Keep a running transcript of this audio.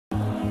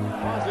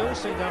does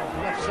seem to have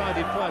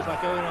left-sided players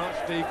like Owen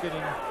Archdeacon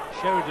and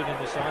Sheridan in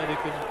the side who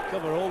can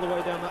cover all the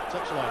way down that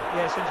touchline.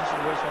 Yeah, it's interesting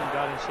to watch on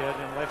Darren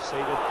Sheridan,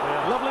 left-sided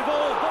player. Lovely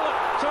ball, Bullock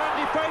to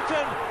Andy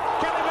Payton.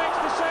 Kelly makes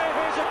the save,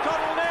 here's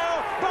O'Connell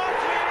now.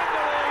 Barnsley in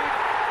the lead.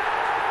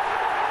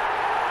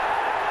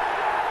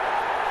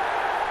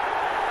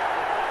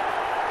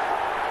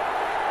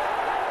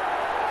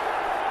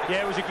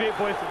 Yeah, it was a great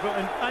ball from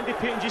and Andy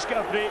Payton just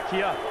got a break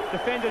here.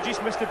 Defender just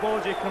missed the ball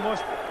as he came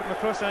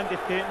across Andy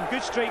Payton.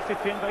 Good strike for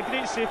Payton, but a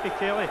great save for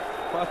Kelly.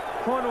 But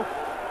O'Connell,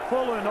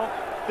 following up,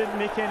 didn't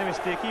make any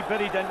mistake. He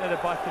buried into the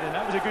back of the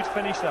net. That was a good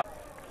finish there.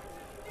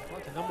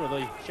 Quite a number of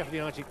the Sheffield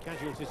United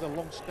casualties are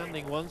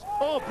long-standing ones.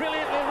 Oh,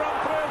 brilliantly run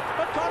through.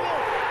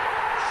 O'Connell!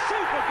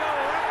 Super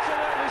goal,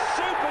 absolutely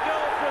super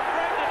goal from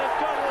Brendan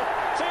O'Connell.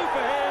 2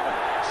 for him.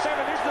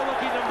 7 is the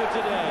lucky number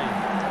today.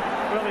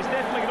 Well, he's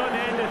definitely got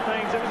the end of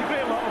things. It was a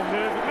great little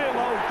move, a great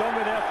little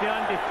dummy there for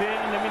Andy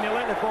Payton. I mean, he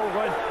let the ball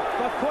run.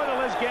 But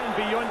O'Connell is getting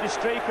beyond the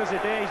strikers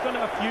today. He's done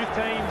it a few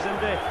times and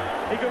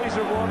he got his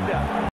reward there.